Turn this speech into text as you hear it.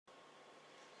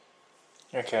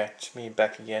Okay, it's me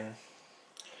back again.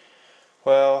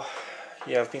 Well,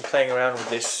 yeah, I've been playing around with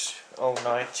this all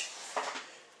night.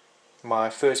 My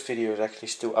first video is actually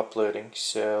still uploading,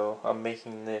 so I'm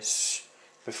making this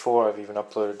before I've even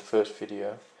uploaded the first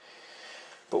video.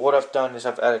 But what I've done is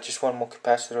I've added just one more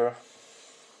capacitor.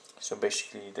 So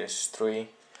basically there's three.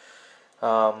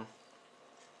 I've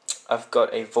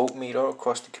got a voltmeter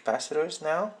across the capacitors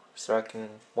now, so I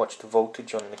can watch the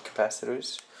voltage on the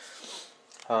capacitors.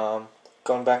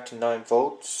 Gone back to 9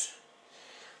 volts.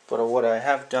 But what I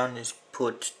have done is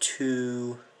put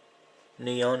two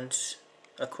neons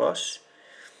across,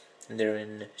 and they're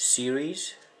in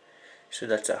series, so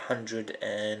that's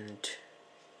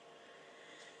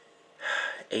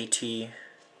 180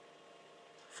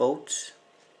 volts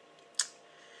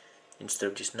instead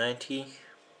of just 90,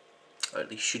 or at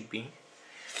least should be.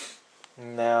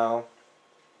 Now,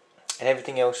 and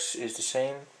everything else is the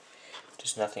same,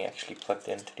 there's nothing actually plugged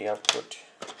into the output.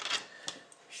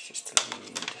 It's just a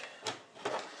lead,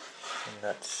 and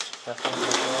that's nothing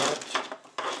like that.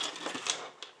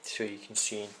 So you can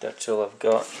see that's all I've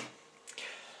got.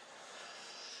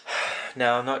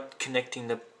 Now I'm not connecting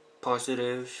the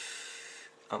positive,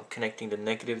 I'm connecting the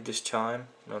negative this time.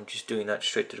 I'm just doing that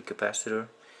straight to the capacitor.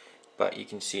 But you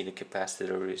can see the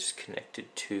capacitor is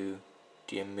connected to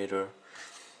the emitter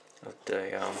of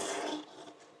the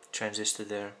transistor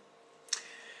there.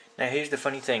 Now here's the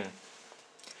funny thing,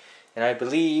 and I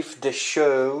believe this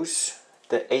shows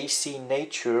the AC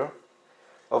nature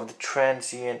of the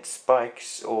transient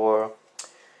spikes or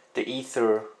the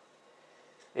ether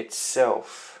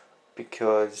itself,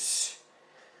 because,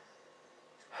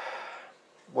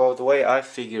 well, the way I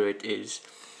figure it is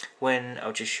when,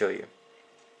 I'll just show you.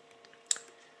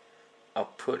 I'll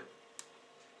put,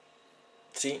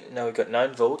 see, now we've got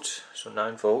 9 volts, so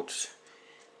 9 volts,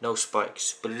 no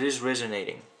spikes, but it is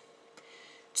resonating.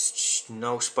 It's just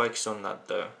no spikes on that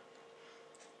though.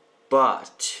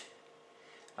 But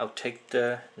I'll take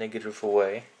the negative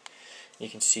away. You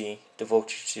can see the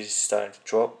voltage is starting to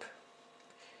drop.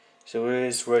 So it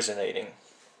is resonating,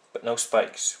 but no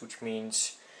spikes, which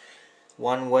means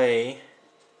one way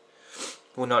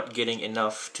we're not getting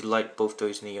enough to light both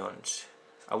those neons.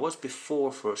 I was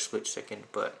before for a split second,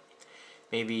 but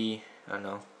maybe, I don't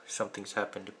know, something's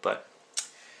happened. But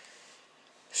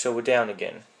so we're down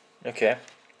again. Okay,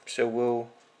 so we'll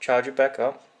charge it back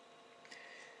up.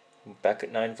 Back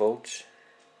at 9 volts.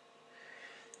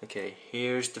 Okay,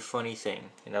 here's the funny thing,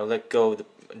 and I'll let go of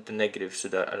the negative so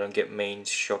that I don't get mains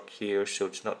shock here, so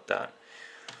it's not that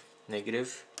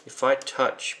negative. If I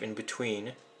touch in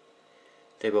between,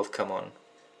 they both come on.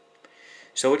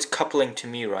 So it's coupling to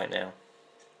me right now.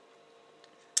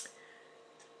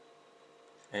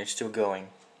 And it's still going.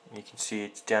 You can see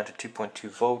it's down to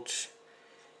 2.2 volts.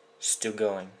 Still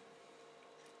going.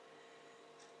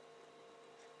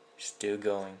 Still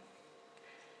going.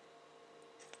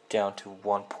 Down to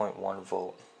 1.1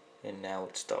 volt, and now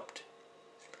it's stopped.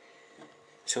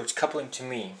 So it's coupling to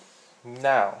me.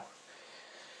 Now,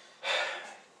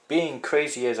 being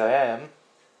crazy as I am,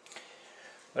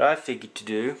 what I figured to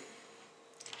do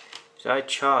is I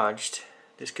charged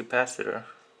this capacitor,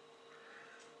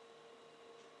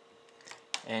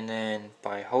 and then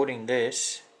by holding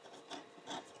this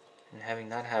and having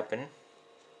that happen,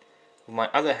 with my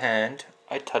other hand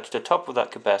I touched the top of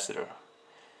that capacitor.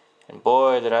 And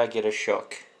boy, did I get a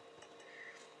shock.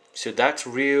 So that's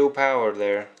real power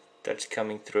there that's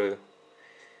coming through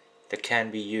that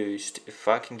can be used. If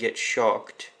I can get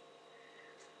shocked,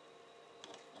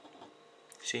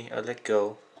 see, I let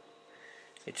go.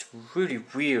 It's really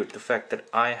weird the fact that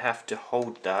I have to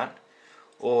hold that,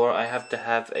 or I have to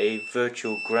have a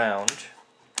virtual ground.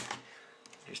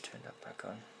 Just turn that back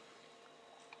on.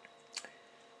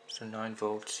 So 9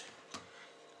 volts.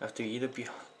 I have to either be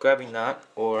grabbing that,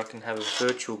 or I can have a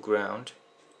virtual ground.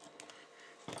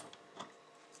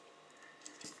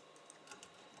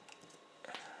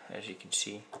 As you can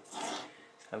see,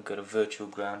 I've got a virtual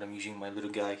ground. I'm using my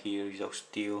little guy here, he's all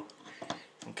steel.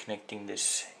 I'm connecting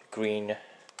this green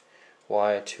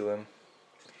wire to him.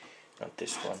 Not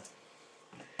this one.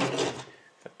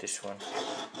 Not this one.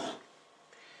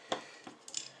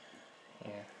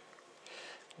 Yeah.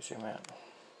 Zoom out.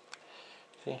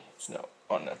 See, it's not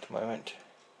on at the moment.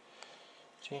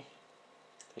 See,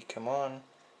 they come on.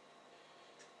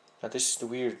 Now this is the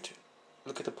weird,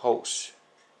 look at the pulse.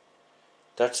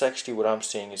 That's actually what I'm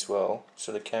seeing as well,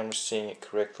 so the camera's seeing it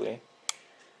correctly.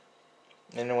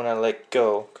 And then when I let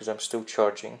go, because I'm still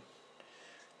charging,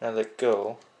 when I let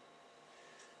go,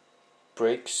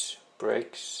 breaks.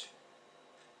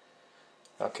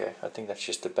 Okay, I think that's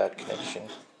just a bad connection.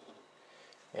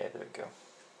 Yeah, there we go.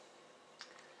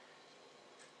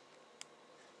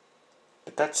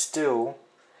 but that's still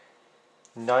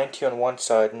 90 on one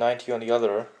side, 90 on the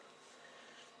other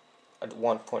at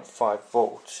 1.5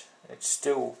 volts. It's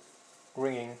still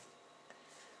ringing.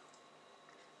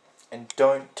 And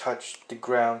don't touch the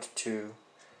ground to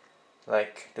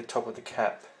like the top of the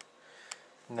cap.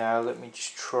 Now let me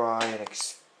just try an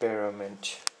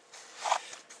experiment.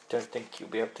 Don't think you'll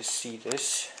be able to see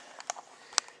this.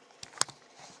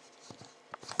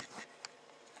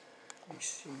 Let me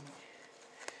see.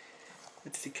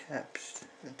 It's the caps.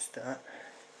 That's that.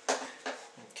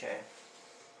 Okay.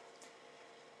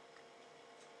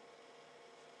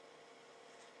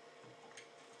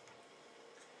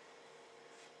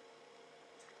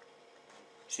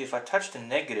 See, if I touch the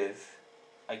negative,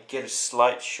 I get a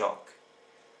slight shock.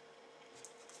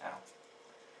 Ow.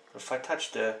 But if I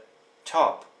touch the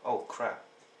top, oh crap.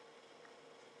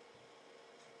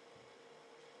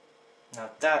 Now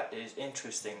that is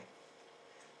interesting.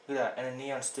 Look at that, and the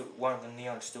neon's still, one of the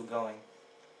neon's still going.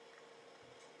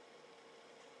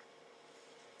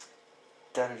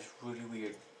 That is really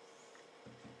weird.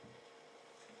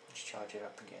 Let's charge it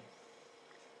up again.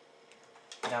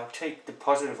 Now take the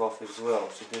positive off as well.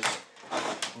 So there's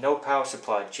no power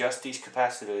supply, just these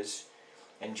capacitors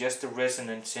and just the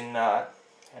resonance in that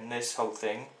and this whole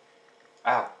thing.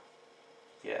 Ow.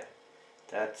 Yeah,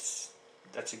 that's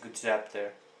a good zap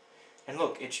there. And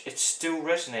look, it's still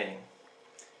resonating.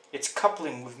 It's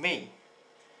coupling with me.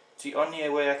 It's the only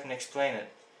way I can explain it.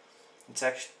 It's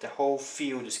actually, the whole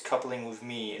field is coupling with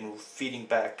me and feeding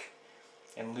back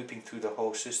and looping through the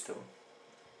whole system.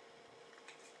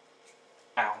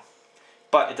 Ow.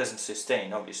 But it doesn't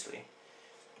sustain, obviously.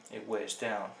 It wears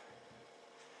down.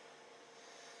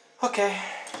 Okay.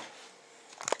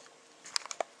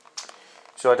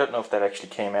 So I don't know if that actually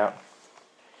came out,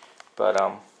 but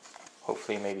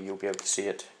hopefully maybe you'll be able to see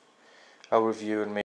it. I'll review and maybe